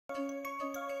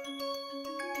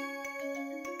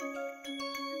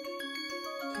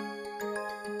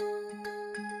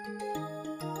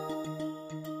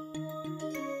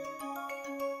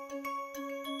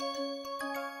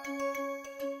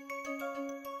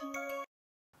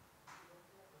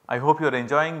I hope you are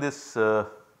enjoying this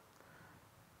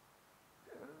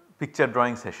picture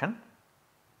drawing session.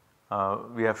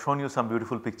 We have shown you some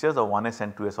beautiful pictures of 1s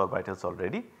and 2s orbitals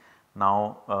already.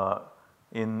 Now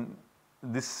in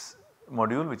this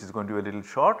module, which is going to be a little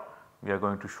short, we are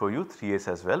going to show you 3s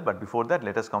as well, but before that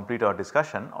let us complete our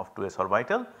discussion of 2s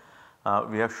orbital.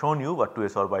 We have shown you what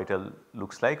 2s orbital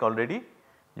looks like already.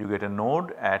 You get a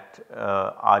node at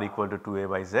r equal to 2a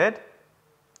by z,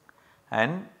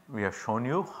 and we have shown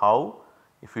you how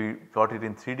if we plot it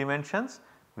in 3 dimensions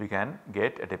we can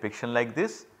get a depiction like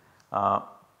this.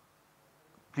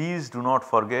 Please do not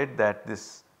forget that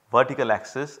this vertical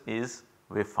axis is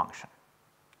wave function,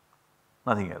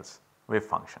 nothing else, wave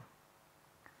function.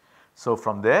 So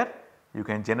from there you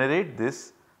can generate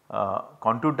this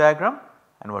contour diagram,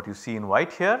 and what you see in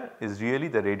white here is really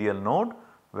the radial node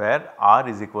where r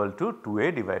is equal to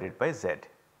 2a divided by z.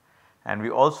 And we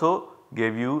also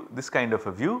gave you this kind of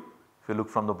a view. If you look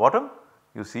from the bottom,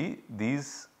 you see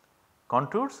these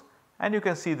contours and you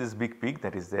can see this big peak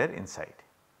that is there inside.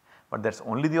 But that is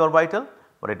only the orbital.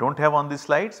 What I do not have on these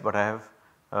slides, but I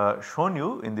have shown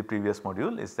you in the previous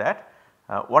module is that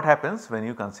what happens when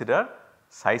you consider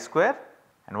psi square,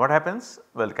 and what happens,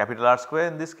 well, capital R square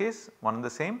in this case, one and the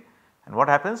same, and what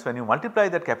happens when you multiply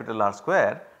that capital R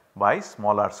square by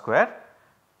small r square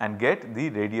and get the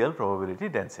radial probability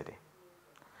density.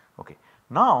 Okay.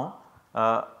 Now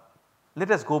let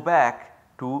us go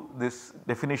back to this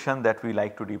definition that we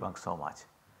like to debunk so much,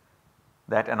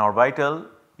 that an orbital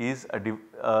is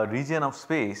a region of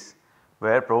space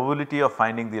where probability of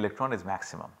finding the electron is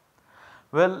maximum.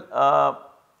 Well,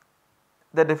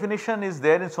 the definition is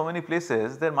there in so many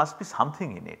places, there must be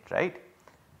something in it, right.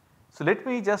 So let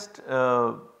me just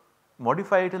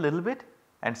modify it a little bit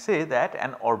and say that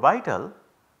an orbital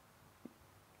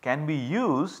can be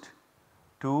used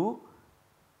to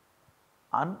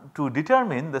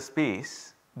determine the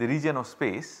space, the region of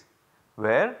space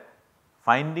where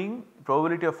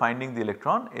probability of finding the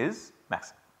electron is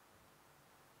maximum.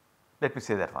 Let me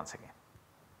say that once again.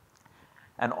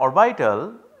 An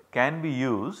orbital can be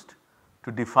used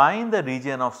to define the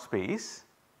region of space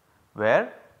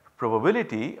where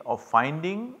probability of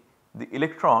finding the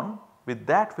electron with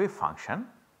that wave function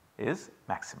is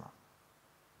maximum.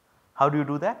 How do you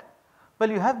do that? Well,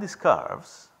 you have these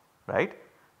curves, right.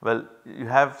 Well, you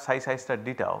have psi star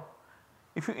d tau.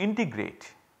 If you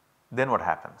integrate, then what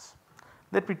happens?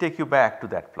 Let me take you back to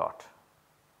that plot.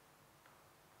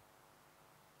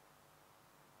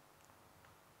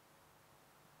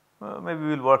 Maybe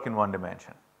we will work in 1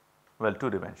 dimension, well 2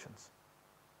 dimensions.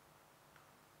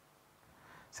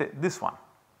 Say this one,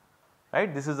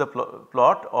 right. This is the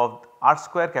plot of r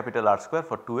square, capital R square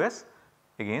for 2s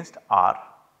against r,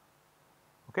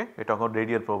 okay. We are talking about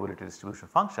radial probability distribution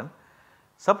function.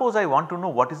 Suppose I want to know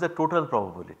what is the total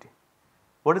probability.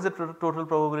 What is the total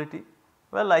probability?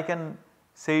 Well, I can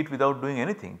say it without doing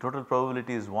anything, total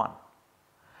probability is 1.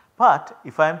 But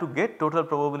if I am to get total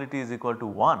probability is equal to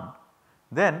 1,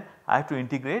 then I have to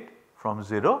integrate from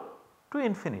 0 to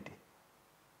infinity,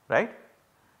 right.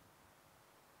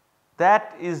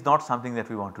 That is not something that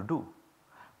we want to do.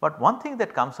 But one thing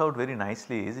that comes out very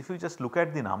nicely is if you just look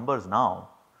at the numbers now,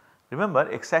 remember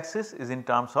x axis is in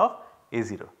terms of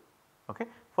a0, okay.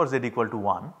 For z equal to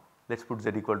 1, let us put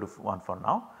z equal to 1 for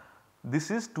now.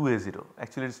 This is 2a0,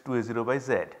 actually it is 2a0 by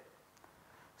z.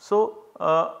 So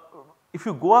if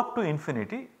you go up to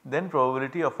infinity, then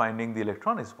probability of finding the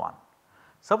electron is 1.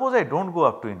 Suppose I do not go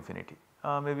up to infinity,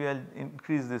 maybe I will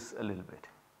increase this a little bit.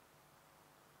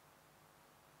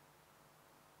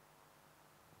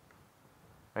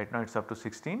 Right now it is up to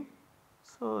 16,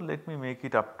 so let me make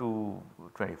it up to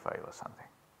 25 or something.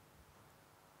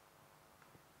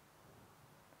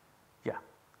 Yeah.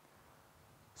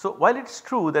 So while it is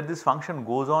true that this function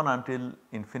goes on until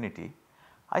infinity,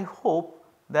 I hope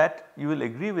that you will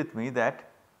agree with me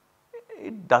that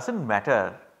it does not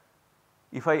matter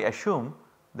if I assume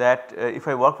that if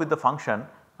I work with the function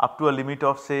up to a limit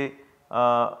of say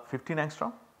 15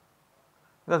 angstrom,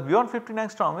 because beyond 15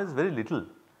 angstrom is very little.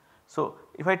 So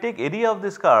if I take area of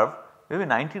this curve, maybe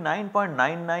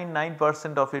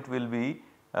 99.999% of it will be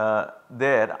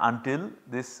there until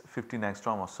this 15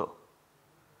 angstrom or so.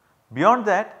 Beyond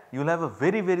that you will have a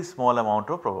very small amount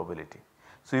of probability.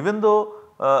 So even though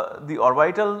the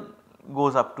orbital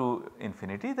goes up to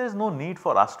infinity, there is no need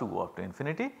for us to go up to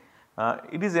infinity.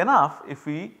 It is enough if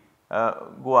we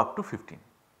go up to 15.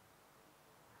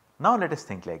 Now let us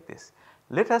think like this.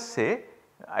 Let us say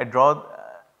I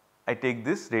take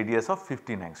this radius of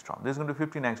 15 angstrom. This is going to be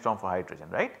 15 angstrom for hydrogen,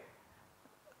 right.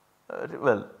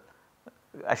 Well,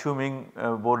 assuming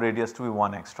Bohr radius to be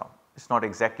 1 angstrom. It is not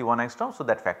exactly 1 angstrom, so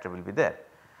that factor will be there.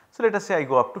 So, let us say I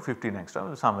go up to 15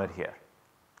 angstrom, somewhere here.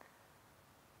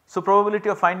 So, probability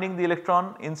of finding the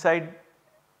electron inside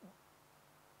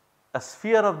a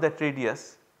sphere of that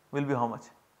radius will be how much?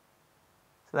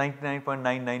 So,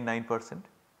 99.999%.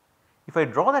 If I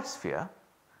draw that sphere,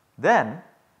 then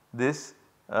this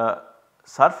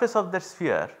surface of that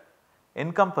sphere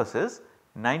encompasses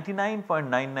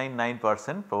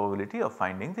 99.999% probability of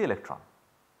finding the electron.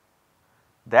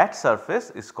 That surface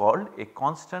is called a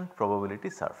constant probability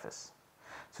surface.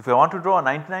 So, if I want to draw a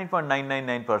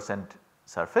 99.999%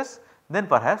 surface, then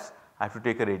perhaps I have to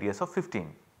take a radius of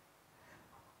 15.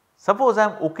 Suppose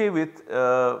I am okay with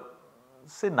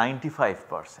say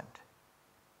 95%.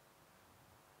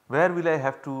 Where will I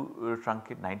have to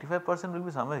truncate? 95% will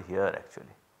be somewhere here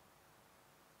actually,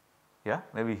 yeah,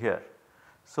 maybe here.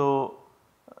 So,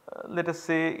 let us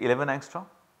say 11 angstrom.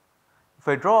 If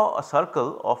I draw a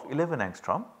circle of 11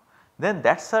 angstrom, then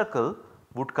that circle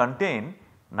would contain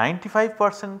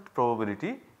 95%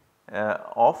 probability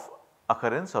of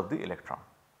occurrence of the electron,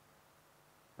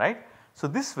 right. So,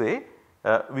 this way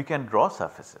we can draw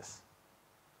surfaces,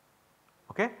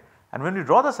 okay. And when we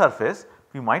draw the surface,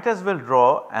 we might as well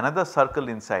draw another circle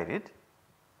inside it,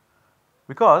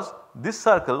 because this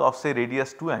circle of say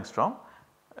radius 2 angstrom,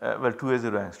 well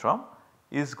 2a0 angstrom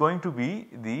is going to be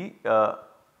the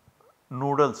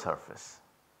nodal surface.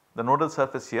 The nodal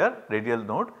surface here, radial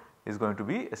node, is going to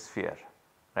be a sphere,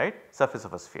 right, surface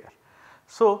of a sphere.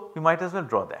 So, we might as well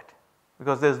draw that,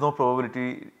 because there is no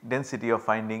probability density of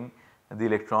finding the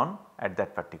electron at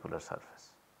that particular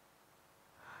surface.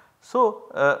 So,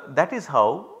 that is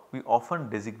how we often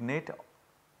designate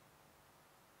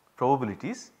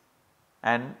probabilities,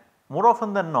 and more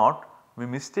often than not we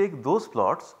mistake those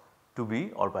plots to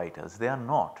be orbitals. They are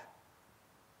not.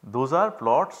 Those are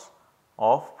plots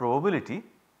of probability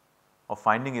of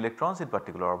finding electrons in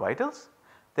particular orbitals.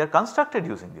 They are constructed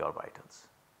using the orbitals,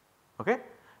 okay.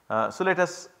 So, let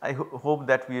us, I hope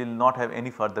that we will not have any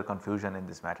further confusion in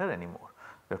this matter anymore.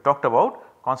 We have talked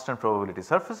about constant probability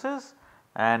surfaces,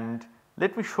 and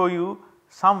let me show you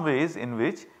some ways in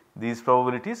which these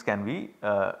probabilities can be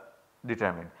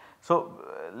determined. So,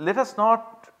 let us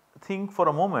not think for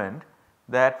a moment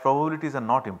that probabilities are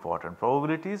not important.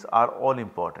 Probabilities are all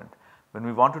important. When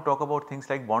we want to talk about things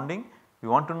like bonding, we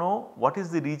want to know what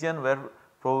is the region where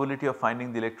probability of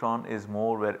finding the electron is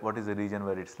more, where what is the region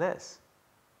where it is less,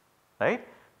 right.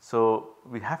 So,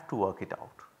 we have to work it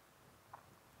out.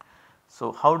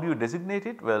 So, how do you designate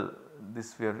it? Well,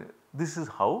 this is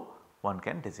how one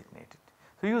can designate it.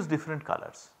 So, use different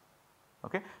colors,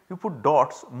 okay. You put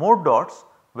dots, more dots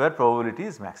where probability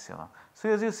is maximum. So,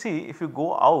 as you see, if you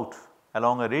go out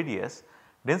along a radius,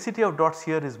 density of dots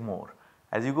here is more.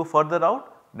 As you go further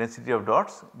out, density of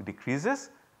dots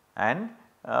decreases, and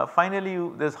finally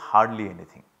there is hardly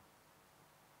anything,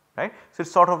 right. So, it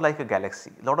is sort of like a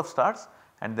galaxy, lot of stars,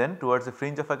 and then towards the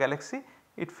fringe of a galaxy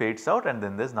it fades out and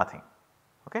then there is nothing,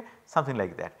 okay, something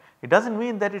like that. It does not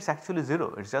mean that it is actually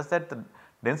 0, it is just that the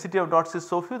density of dots is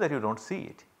so few that you do not see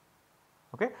it,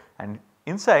 okay. And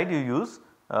inside you use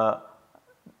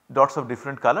dots of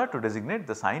different color to designate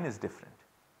the sign is different,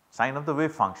 sign of the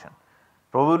wave function.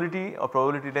 Probability or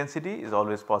probability density is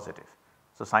always positive.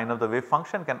 So, sign of the wave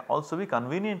function can also be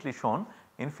conveniently shown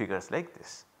in figures like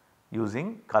this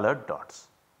using colored dots.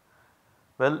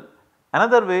 Well,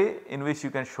 another way in which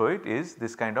you can show it is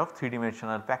this kind of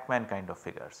 3-dimensional Pac-Man kind of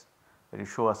figures, where you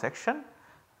show a section,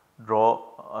 draw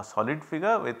a solid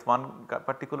figure with one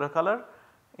particular color,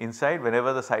 inside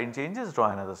whenever the sign changes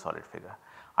draw another solid figure.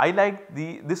 I like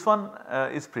this one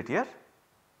is prettier,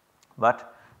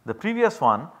 but the previous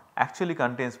one actually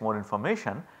contains more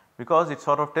information, because it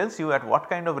sort of tells you at what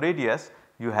kind of radius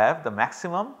you have the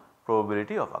maximum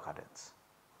probability of occurrence,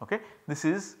 okay. This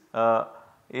is a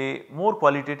more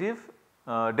qualitative,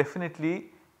 definitely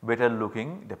better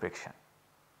looking depiction,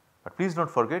 but please do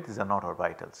not forget these are not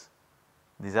orbitals.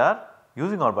 These are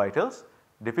using orbitals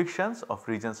depictions of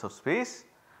regions of space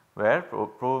where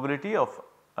probability of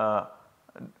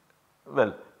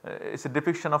it is a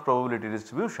depiction of probability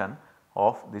distribution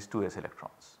of these 2s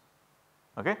electrons,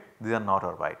 okay. These are not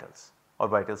orbitals,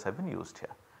 orbitals have been used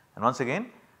here. And once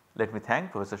again let me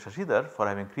thank Professor Shashidhar for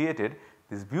having created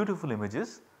these beautiful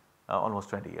images almost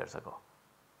 20 years ago.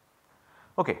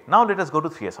 Okay, now let us go to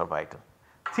 3s orbital.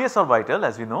 3s orbital,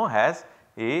 as we know, has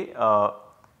a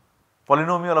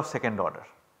polynomial of second order.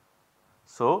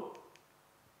 So,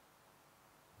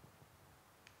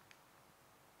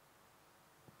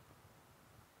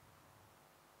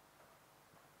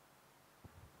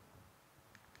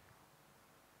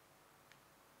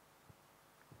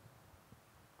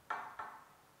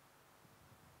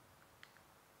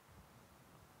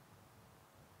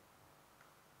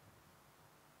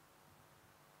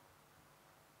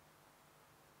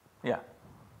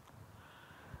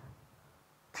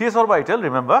 3s orbital,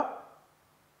 remember,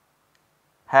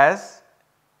 has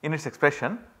in its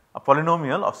expression a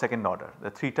polynomial of second order,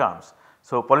 the 3 terms.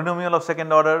 So, polynomial of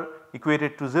second order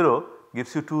equated to 0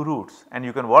 gives you 2 roots, and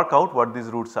you can work out what these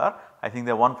roots are. I think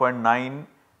they are 1.9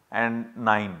 and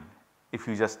 9 if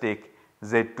you just take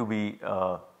z to be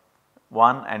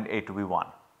 1 and a to be 1.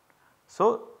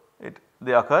 So,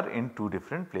 they occur in 2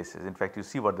 different places. In fact, you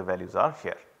see what the values are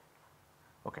here.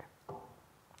 Okay. So,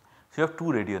 you have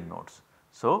 2 radial nodes.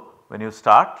 So, when you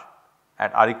start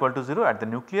at r equal to 0 at the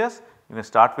nucleus, you can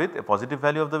start with a positive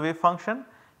value of the wave function,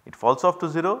 it falls off to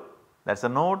 0, that is a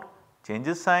node,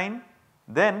 changes sign,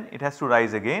 then it has to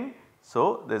rise again.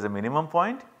 So, there is a minimum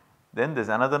point, then there is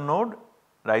another node,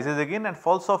 rises again and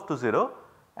falls off to 0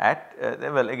 at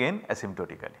well again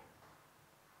asymptotically.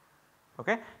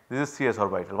 Okay. This is 3s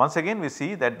orbital. Once again we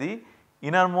see that the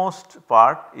innermost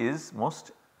part is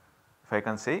most, if I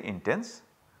can say, intense,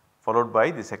 followed by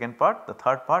the second part, the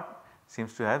third part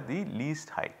seems to have the least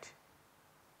height.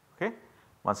 Okay.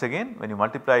 Once again when you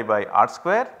multiply by r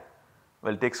square,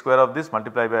 well take square of this,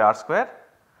 multiply by r square,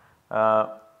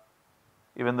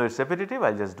 even though it is repetitive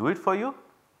I will just do it for you.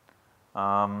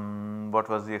 What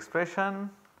was the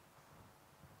expression?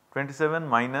 27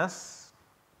 minus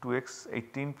 2x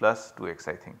 18 plus 2x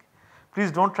I think.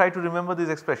 Please do not try to remember these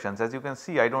expressions, as you can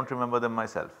see I do not remember them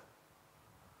myself,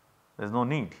 there is no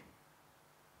need.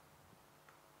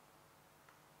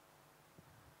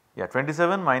 Yeah,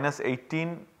 27 minus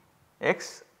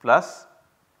 18x plus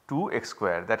 2x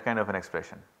square, that kind of an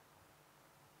expression.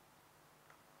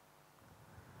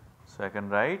 So, I can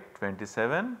write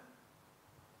 27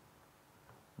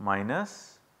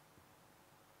 minus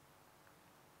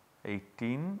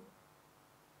 18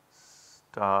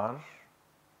 star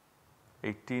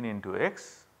 18 into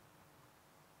x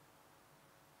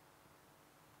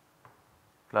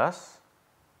plus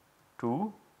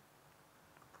 2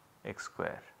 x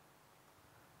square.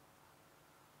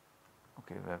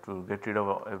 Okay, we have to get rid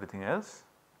of everything else.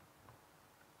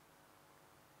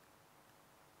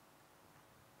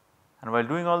 And while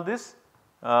doing all this,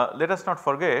 let us not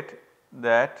forget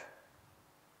that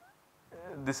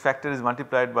this factor is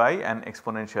multiplied by an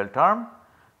exponential term,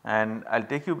 and I will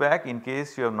take you back in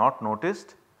case you have not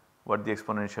noticed what the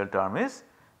exponential term is.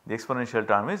 The exponential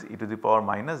term is e to the power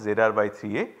minus zr by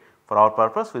 3a. For our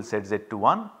purpose we will set z to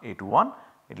 1, a to 1,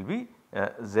 it will be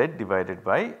z divided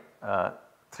by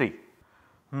 3.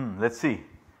 Let us see.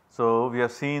 So, we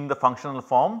have seen the functional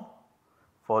form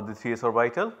for the 3s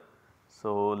orbital.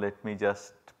 So, let me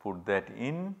just put that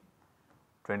in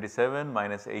 27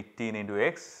 minus 18 into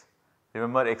x.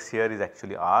 Remember x here is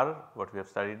actually r, what we have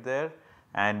studied there,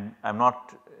 and I am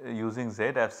not using z,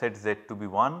 I have set z to be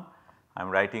 1. I am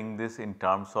writing this in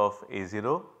terms of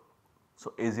a0.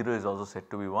 So, a0 is also set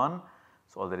to be 1.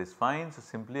 So, all that is fine. So,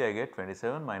 simply I get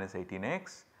 27 minus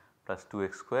 18x plus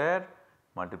 2x square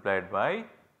multiplied by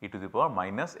e to the power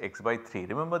minus x by 3.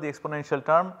 Remember the exponential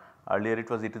term, earlier it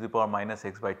was e to the power minus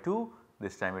x by 2,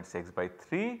 this time it is x by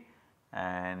 3,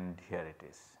 and here it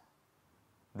is.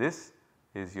 This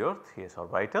is your 3s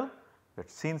orbital. We have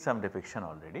seen some depiction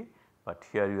already, but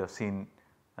here you have seen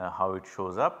how it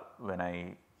shows up when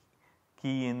I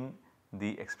key in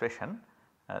the expression.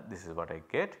 This is what I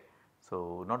get.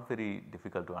 So, not very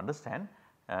difficult to understand.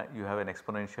 You have an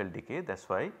exponential decay, that is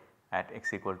why at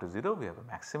x equal to 0 we have a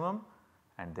maximum,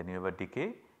 and then you have a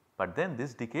decay, but then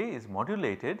this decay is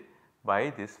modulated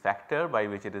by this factor by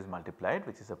which it is multiplied,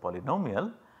 which is a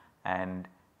polynomial, and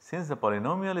since the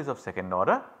polynomial is of second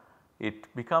order, it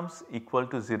becomes equal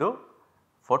to 0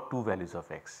 for 2 values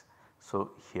of x.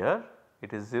 So, here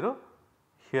it is 0,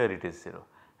 here it is 0,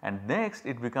 and next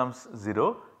it becomes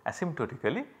 0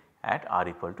 asymptotically at r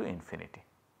equal to infinity.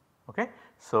 Okay.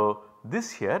 So, this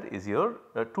here is your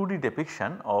 2D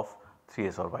depiction of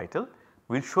 3s orbital.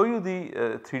 We will show you the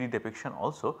 3D depiction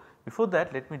also. Before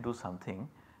that, let me do something.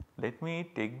 Let me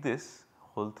take this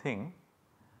whole thing,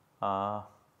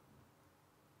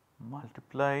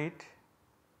 multiply it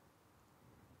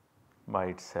by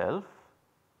itself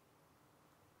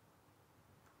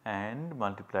and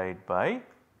multiply it by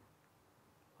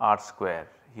r square.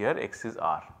 Here x is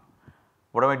r.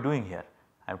 What am I doing here?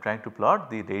 I am trying to plot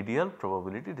the radial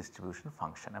probability distribution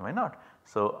function, am I not?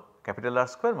 So, capital R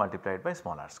square multiplied by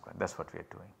small r square, that is what we are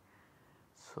doing.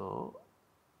 So,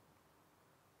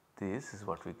 this is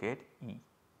what we get E.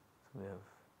 So, we have,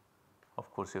 of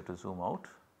course, you have to zoom out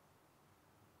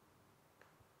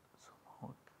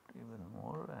even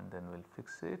more, and then we will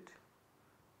fix it.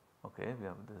 Okay, we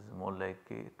have this is more like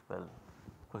it. Well,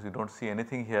 of course, you do not see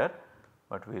anything here,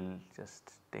 but we will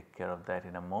just take care of that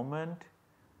in a moment.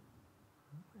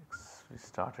 We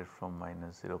started from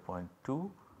minus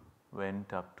 0.2,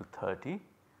 went up to 30.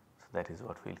 So, that is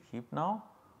what we will keep now.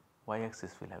 Y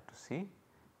axis we will have to see.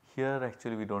 Here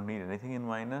actually we do not need anything in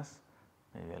minus,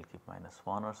 maybe I will keep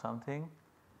 -1 or something,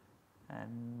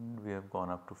 and we have gone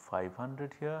up to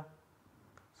 500 here.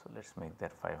 So, let us make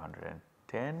that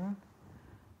 510.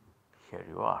 Here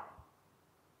you are.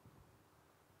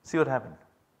 See what happened.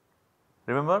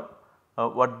 Remember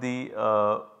what the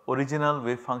original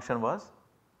wave function was?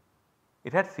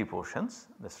 It had 3 portions,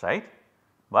 that is right,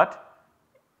 but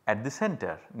at the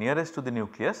center nearest to the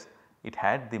nucleus it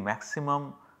had the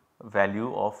maximum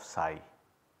value of psi,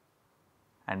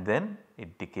 and then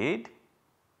it decayed,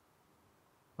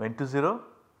 went to 0,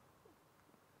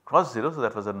 crossed 0, so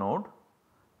that was a node,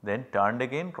 then turned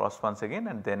again, crossed once again,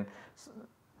 and then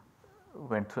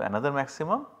went to another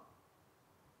maximum,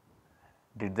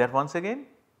 did that once again,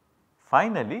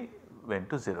 finally went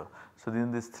to 0. So,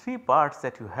 in these 3 parts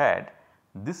that you had,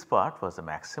 this part was the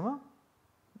maximum,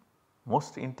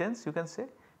 most intense you can say,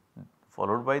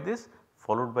 followed by this,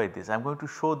 followed by this. I am going to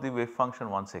show the wave function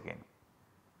once again,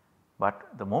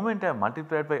 but the moment I have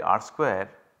multiplied by r square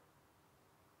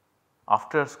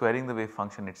after squaring the wave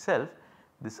function itself,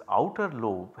 this outer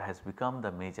lobe has become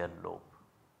the major lobe.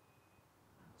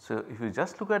 So, if you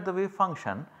just look at the wave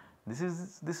function,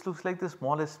 this looks like the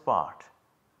smallest part,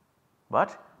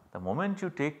 but the moment you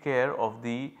take care of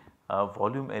the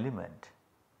volume element,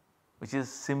 which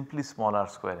is simply small r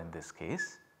square in this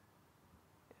case,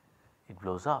 it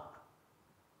blows up.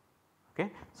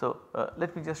 Okay. So,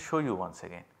 let me just show you once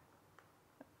again.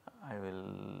 I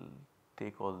will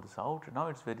take all this out. Now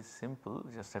it is very simple,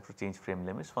 just have to change frame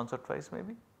limits once or twice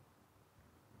maybe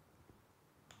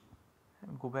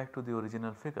and go back to the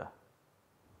original figure.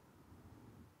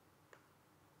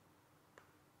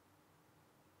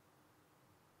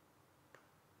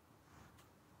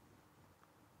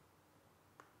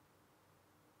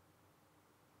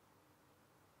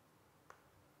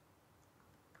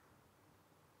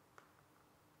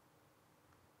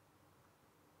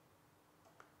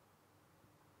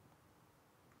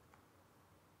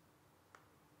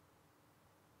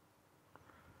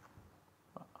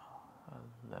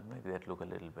 Let me make that look a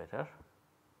little better.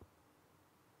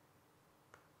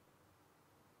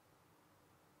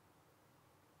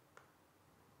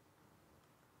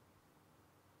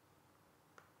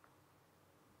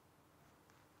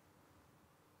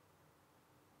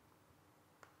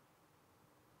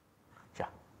 Yeah,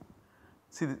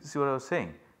 see what I was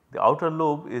saying, the outer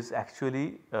lobe is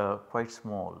actually quite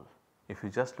small if you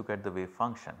just look at the wave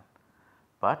function,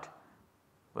 but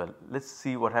well, let us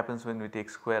see what happens when we take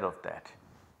square of that.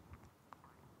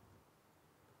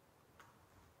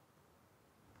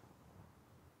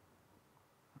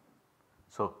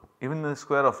 So, even the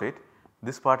square of it,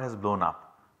 this part has blown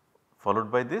up,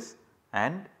 followed by this,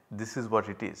 and this is what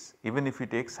it is. Even if you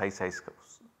take psi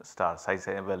star,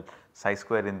 psi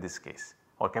square in this case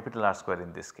or capital R square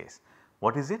in this case,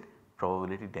 what is it?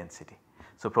 Probability density.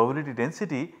 So, probability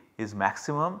density is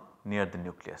maximum near the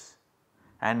nucleus,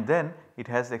 and then it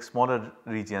has like smaller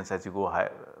regions as you go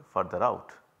further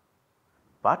out.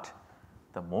 But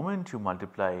the moment you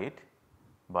multiply it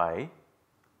by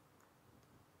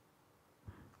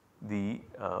the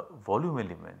volume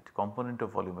element, component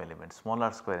of volume element, small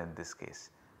r square in this case,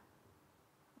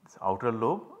 this outer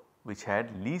lobe which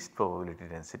had least probability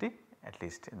density, at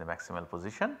least in the maximal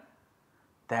position,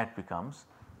 that becomes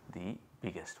the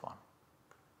biggest one.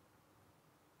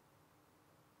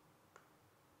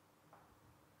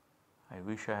 I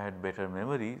wish I had better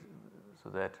memory so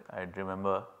that I would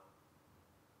remember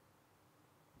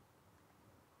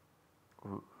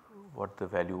what the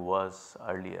value was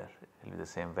earlier. It will be the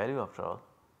same value after all.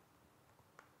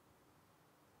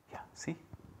 Yeah, see.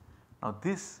 Now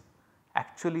this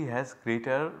actually has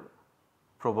greater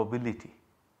probability.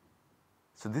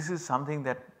 So this is something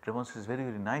that demonstrates very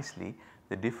nicely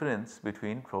the difference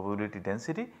between probability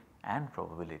density and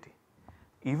probability.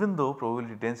 Even though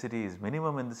probability density is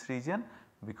minimum in this region,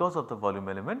 because of the volume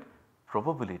element,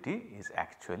 probability is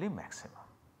actually maximum.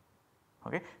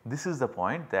 Okay. This is the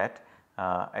point that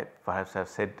I perhaps have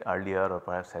said earlier, or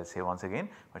perhaps I will say once again,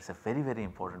 but it is a very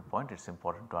important point. It is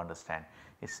important to understand.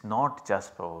 It is not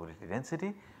just probability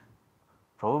density,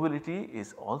 probability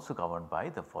is also governed by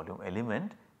the volume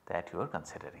element that you are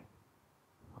considering.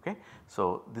 Okay.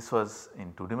 So, this was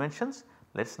in 2 dimensions.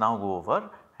 Let us now go over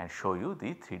and show you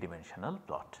the 3-dimensional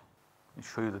plot. I will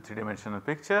show you the 3-dimensional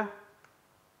picture.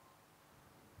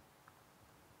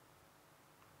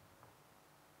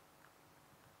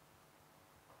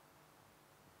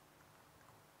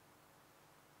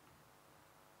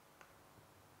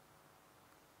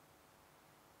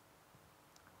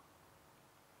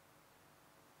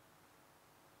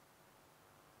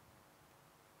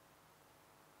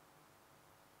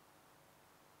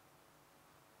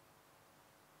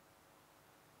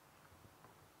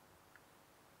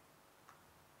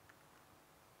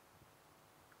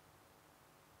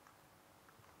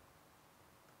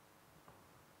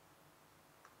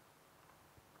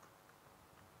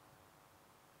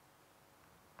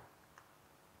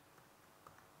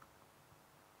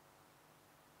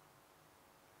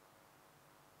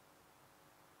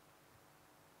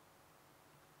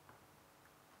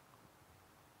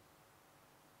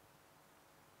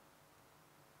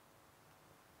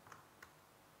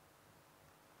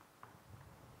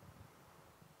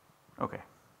 Okay.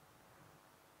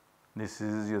 This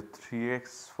is your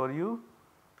 3x for you,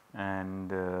 and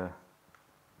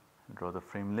draw the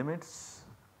frame limits.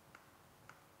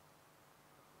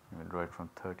 We will draw it from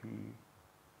 30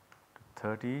 to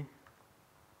 30,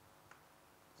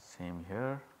 same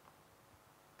here.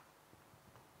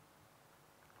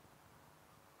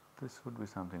 This would be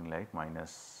something like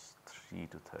minus 3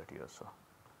 to 30 or so.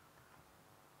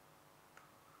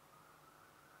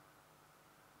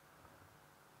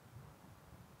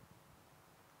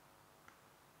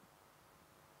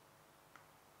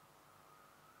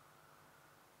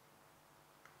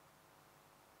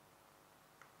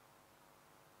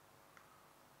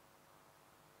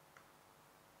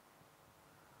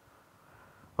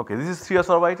 Okay, this is 3s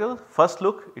orbital. First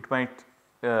look, it might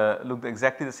look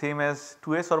exactly the same as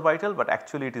 2s orbital, but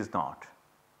actually it is not.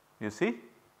 You see,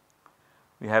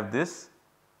 we have this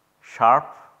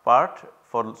sharp part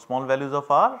for small values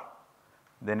of r,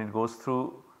 then it goes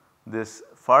through this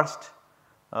first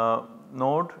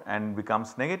node and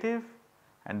becomes negative,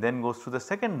 and then goes to the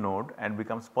second node and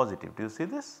becomes positive. Do you see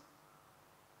this?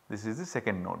 This is the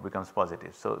second node becomes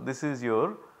positive. So, this is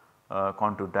your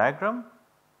contour diagram.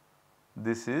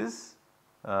 This is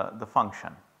the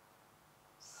function.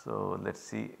 So, let us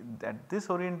see that this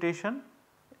orientation,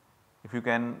 if you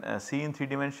can see in 3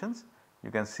 dimensions,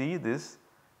 you can see this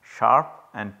sharp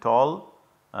and tall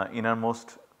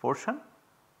innermost portion,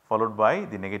 followed by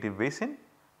the negative basin,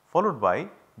 followed by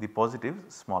the positive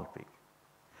small peak.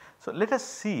 So, let us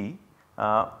see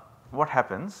what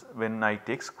happens when I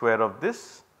take square of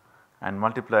this and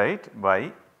multiply it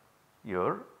by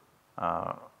your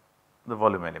the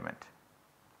volume element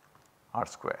r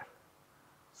square.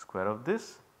 Square of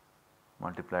this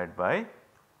multiplied by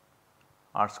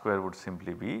r square would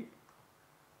simply be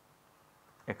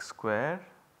x square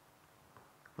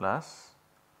plus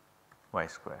y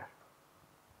square.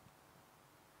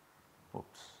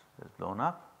 Oops, it has blown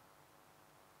up.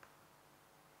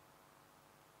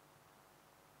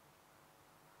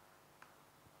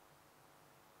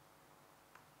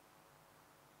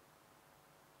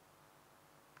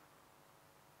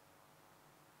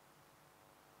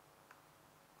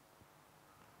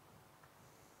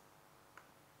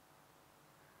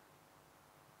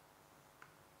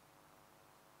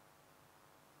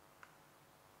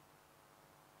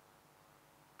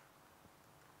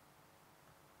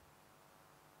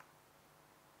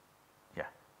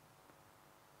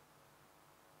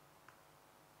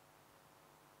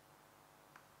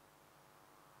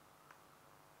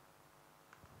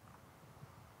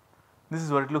 This is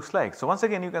what it looks like. So, once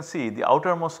again you can see the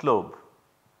outermost lobe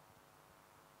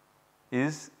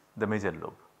is the major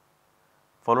lobe,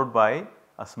 followed by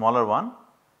a smaller one,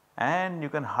 and you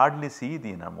can hardly see the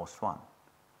innermost one.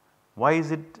 Why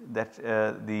is it that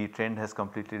the trend has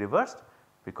completely reversed?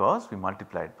 Because we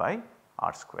multiplied by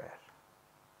r square.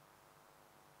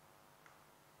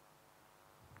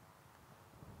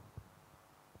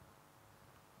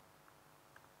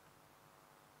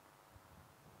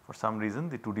 For some reason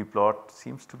the 2D plot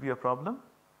seems to be a problem,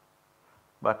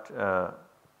 but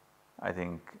I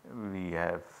think we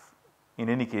have in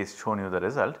any case shown you the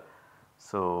result.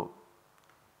 So,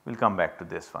 we will come back to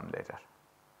this one later.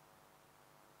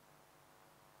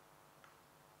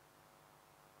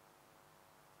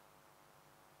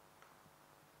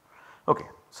 Okay.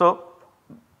 So,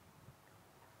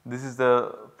 this is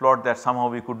the plot that somehow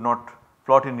we could not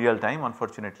plot in real time,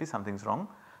 unfortunately something is wrong,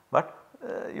 but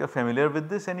you are familiar with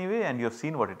this anyway and you have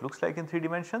seen what it looks like in 3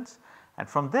 dimensions, and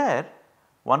from there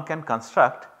one can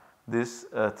construct this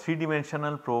 3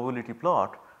 dimensional probability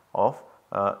plot of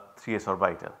 3s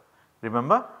orbital.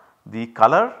 Remember, the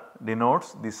color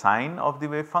denotes the sign of the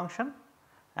wave function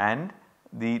and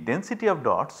the density of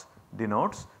dots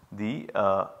denotes the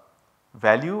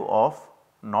value of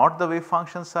not the wave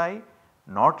function psi,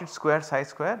 not its square psi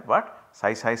square, but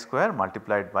psi square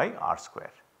multiplied by r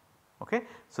square. Okay.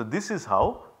 So, this is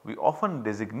how we often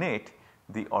designate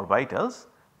the orbitals,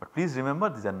 but please remember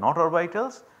these are not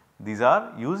orbitals, these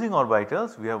are using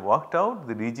orbitals we have worked out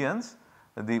the regions,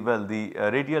 the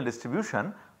radial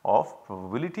distribution of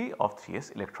probability of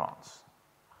 3s electrons.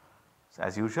 So,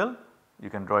 as usual you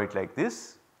can draw it like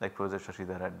this, like Professor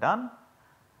Shashidhar had done.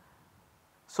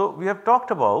 So, we have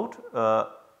talked about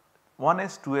 1s,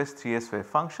 2s, 3s wave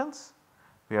functions.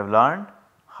 We have learned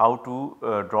how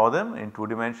to draw them in 2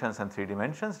 dimensions and 3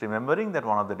 dimensions, remembering that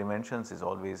one of the dimensions is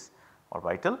always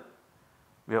orbital.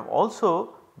 We have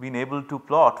also been able to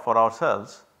plot for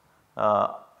ourselves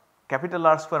capital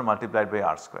R square multiplied by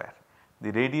r square,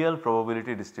 the radial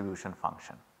probability distribution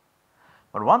function.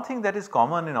 But one thing that is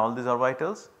common in all these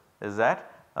orbitals is that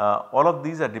all of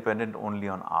these are dependent only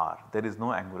on r, there is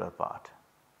no angular part.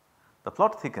 The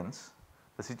plot thickens,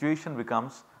 the situation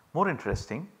becomes more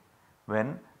interesting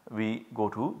when we go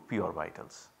to p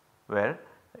orbitals, where it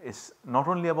is not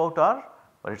only about r,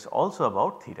 but it is also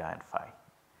about theta and phi.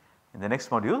 In the next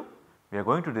module we are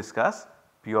going to discuss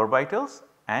p orbitals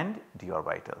and d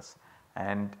orbitals,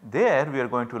 and there we are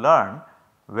going to learn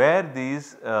where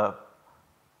these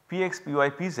px, py,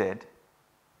 pz,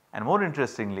 and more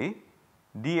interestingly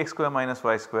dx square minus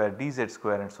y square, dz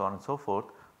square and so on and so forth,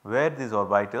 where these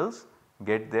orbitals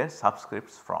get their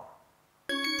subscripts from.